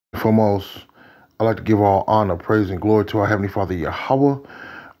Foremost, I'd like to give all honor, praise, and glory to our Heavenly Father, Yahweh,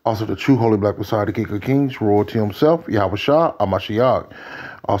 also the true Holy Black Messiah, the King of Kings, royalty himself, Yahweh Shah, Amashiach,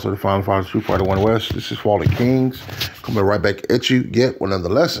 also the Final Father, True Fighter, One West. This is Fallen Kings, coming right back at you, yet with another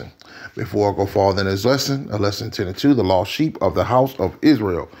lesson. Before I go farther in this lesson, a lesson 10 and 2, the lost sheep of the house of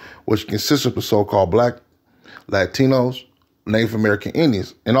Israel, which consists of the so-called Black, Latinos, Native American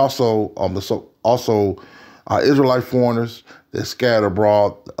Indians, and also Israelite foreigners that scatter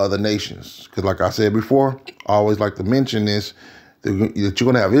abroad other nations. Because like I said before, I always like to mention this, that you're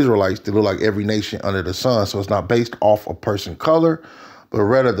going to have Israelites that look like every nation under the sun. So it's not based off a person color, but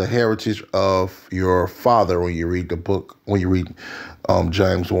rather the heritage of your father when you read the book, when you read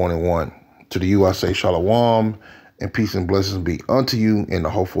James 1 and 1. To the you I say shalom, and peace and blessings be unto you in the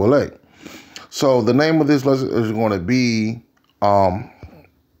hopeful elect. So the name of this lesson is going to be,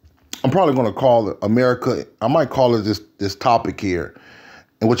 I'm probably going to call it America. I might call it this topic here,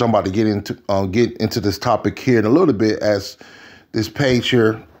 in which I'm about to get into this topic here in a little bit, as this page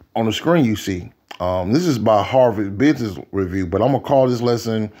here on the screen you see. This is by Harvard Business Review, but I'm gonna call this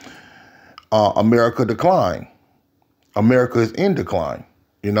lesson America Decline. America is in decline,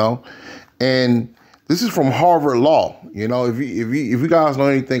 you know, and this is from Harvard Law. You know, if you guys know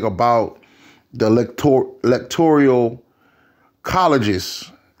anything about the electoral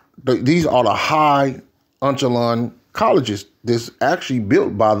colleges. These are the high echelon colleges that's actually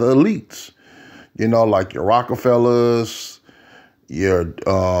built by the elites, you know, like your Rockefellers, your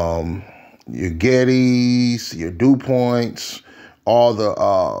Gettys, your DuPonts, all the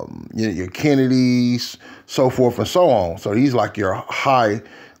your Kennedys, so forth and so on. So these like your high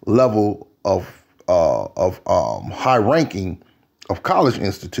level of high ranking of college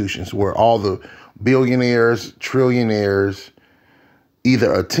institutions where all the billionaires, trillionaires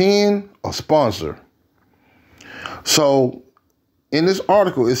either attend or sponsor. So in this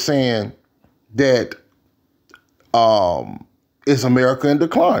article, it's saying that it's America in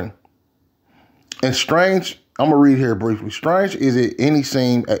decline. And strange, I'm going to read here briefly. Strange is it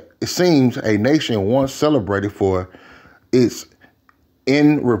seems a nation once celebrated for its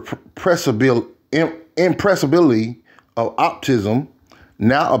impressibility of optimism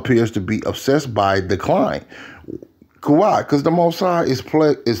now appears to be obsessed by decline. Why? Because the Most High is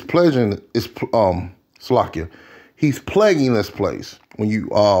plaguing Slakia. He's plaguing this place. When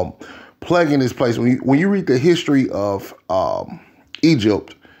you plaguing this place, when you read the history of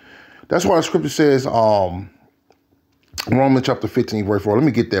Egypt, that's why the scripture says Romans chapter 15 verse 4. Let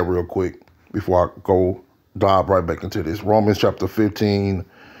me get that real quick before I go dive right back into this. Romans chapter 15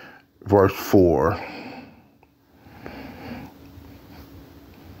 verse 4.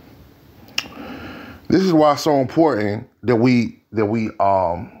 This is why it's so important that we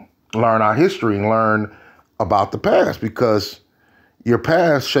learn our history and learn about the past, because your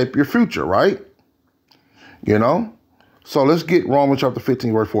past shape your future, right? You know? So let's get Romans chapter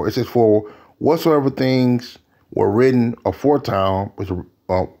 15, verse 4. It says, for whatsoever things were written aforetime, for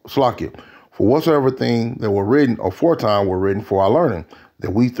whatsoever things that were written aforetime were written for our learning,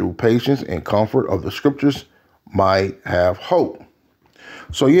 that we through patience and comfort of the scriptures might have hope.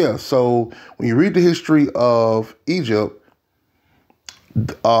 So yeah, so when you read the history of Egypt,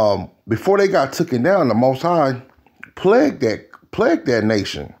 before they got taken down, the Most High plagued that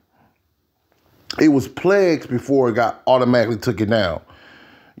nation. It was plagues before it got automatically taken down.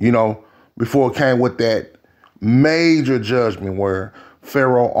 You know, before it came with that major judgment where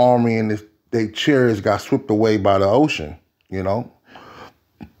Pharaoh's army and their chariots got swept away by the ocean. You know,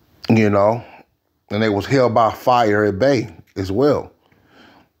 and they was held by fire at bay as well.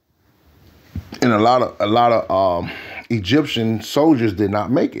 And a lot of Egyptian soldiers did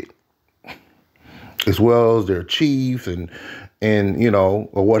not make it, as well as their chief and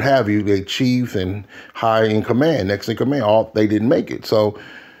or what have you, their chief and high in command, next in command, they didn't make it. So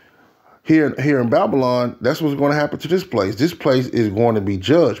here in Babylon, that's what's going to happen to this place. This place is going to be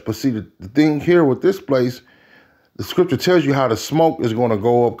judged. But see, the thing here with this place, the scripture tells you how the smoke is going to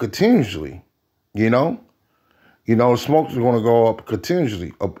go up continuously, the smoke is going to go up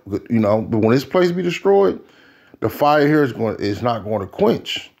continuously, but when this place be destroyed, the fire here is not going to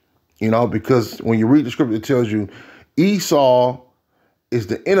quench, because when you read the scripture, it tells you Esau is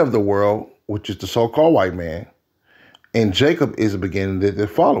the end of the world, which is the so-called white man, and Jacob is the beginning that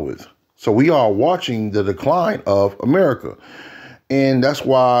followeth. So we are watching the decline of America. And that's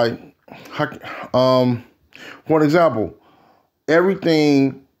why, for example,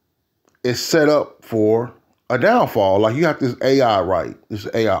 everything is set up for a downfall. Like you have this AI, right? This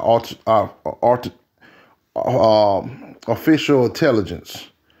AI, artificial intelligence.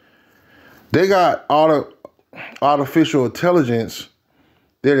 They got artificial intelligence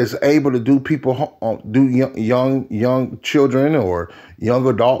that is able to do young children or young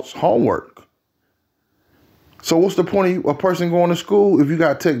adults homework. So what's the point of a person going to school if you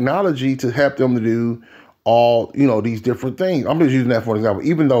got technology to help them to do all, these different things? I'm just using that for an example.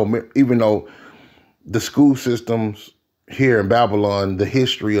 Even though the school systems here in Babylon, the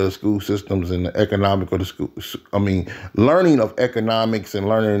history of the school systems and the economic of the school, learning of economics and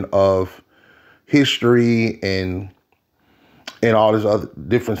learning of history and all this other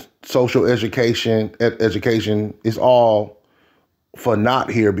different social education is all for naught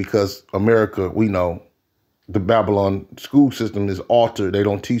here, because America, we know, the Babylon school system is altered. They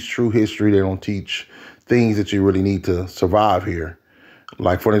don't teach true history. They don't teach things that you really need to survive here.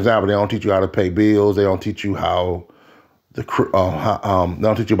 Like, for example, they don't teach you how to pay bills. They don't teach you they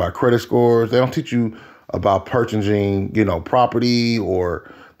don't teach you about credit scores. They don't teach you about purchasing, property,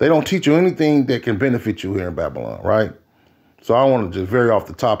 or they don't teach you anything that can benefit you here in Babylon, right? So I want to just vary off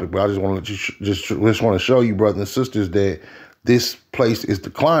the topic, but I just want to just want to show you, brothers and sisters, that this place is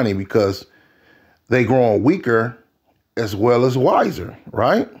declining because they growing weaker as well as wiser,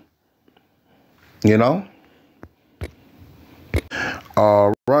 right?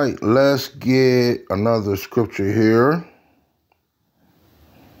 All right, let's get another scripture here.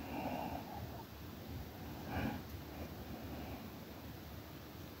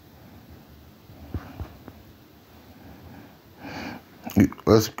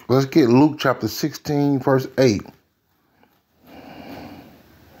 Let's get Luke chapter 16, verse 8.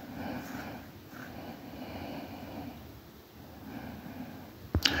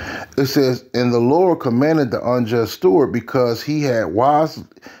 It says, "And the Lord commanded the unjust steward, because he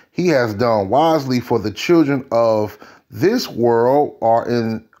has done wisely, for the children of this world are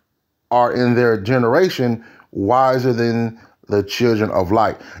in their generation wiser than the children of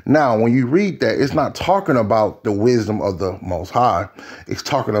light." Now, when you read that, it's not talking about the wisdom of the Most High. It's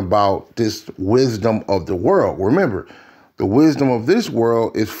talking about this wisdom of the world. Remember, the wisdom of this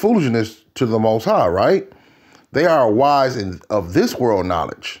world is foolishness to the Most High, right? They are wise of this world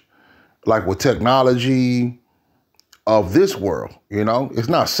knowledge, like with technology of this world. It's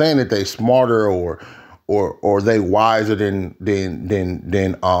not saying that they smarter or they wiser than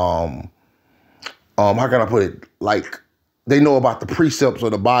how can I put it? Like, they know about the precepts of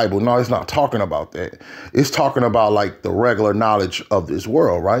the Bible. No, it's not talking about that. It's talking about like the regular knowledge of this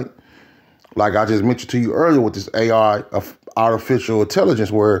world, right? Like I just mentioned to you earlier with this AI of artificial intelligence,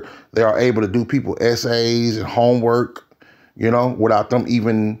 where they are able to do people essays and homework, without them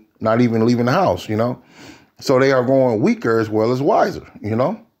not even leaving the house, So they are growing weaker as well as wiser,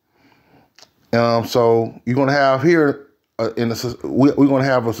 So you're going to have here we're going to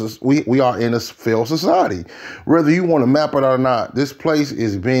have we are in a failed society. Whether you want to map it or not, this place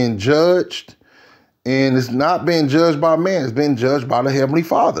is being judged, and it's not being judged by man. It's being judged by the Heavenly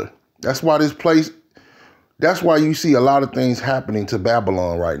Father. That's why you see a lot of things happening to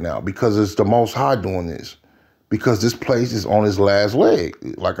Babylon right now, because it's the Most High doing this, because this place is on its last leg.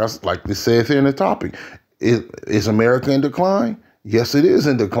 Like this says here in the topic, is America in decline? Yes, it is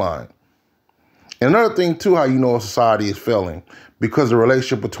in decline. And another thing, too, how you know a society is failing, because the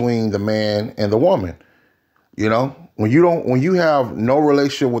relationship between the man and the woman. When you have no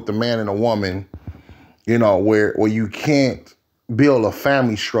relationship with the man and the woman, where you can't build a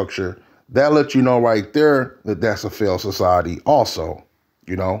family structure, that lets you know right there that that's a failed society also,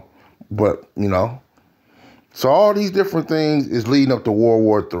 But, so all these different things is leading up to World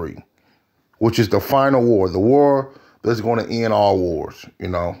War III, which is the final war, the war that's going to end all wars,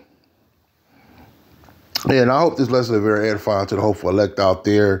 And I hope this lesson is very edifying to the hopeful elect out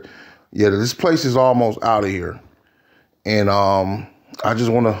there. Yeah, this place is almost out of here. And I just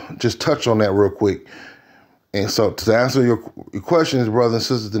want to touch on that real quick. And so to answer your questions, brothers and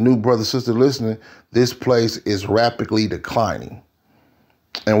sisters, the new brother, sister listening, this place is rapidly declining.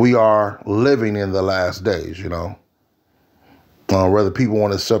 And we are living in the last days, whether people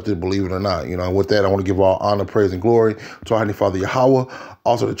want to accept it, believe it or not. With that, I want to give all honor, praise, and glory to our Heavenly Father, Yahweh,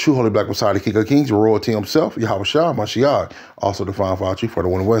 also the true Holy Black Messiah, the King of Kings, the royalty himself, Yahweh Shah, Mashiach, also the Divine Father, Chief for the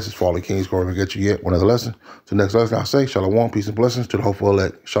one West, his fallen kings, glory to get you yet. One other lesson. To the next lesson, I'll say, Shalom, peace and blessings to the hopeful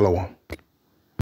elect. Shalom.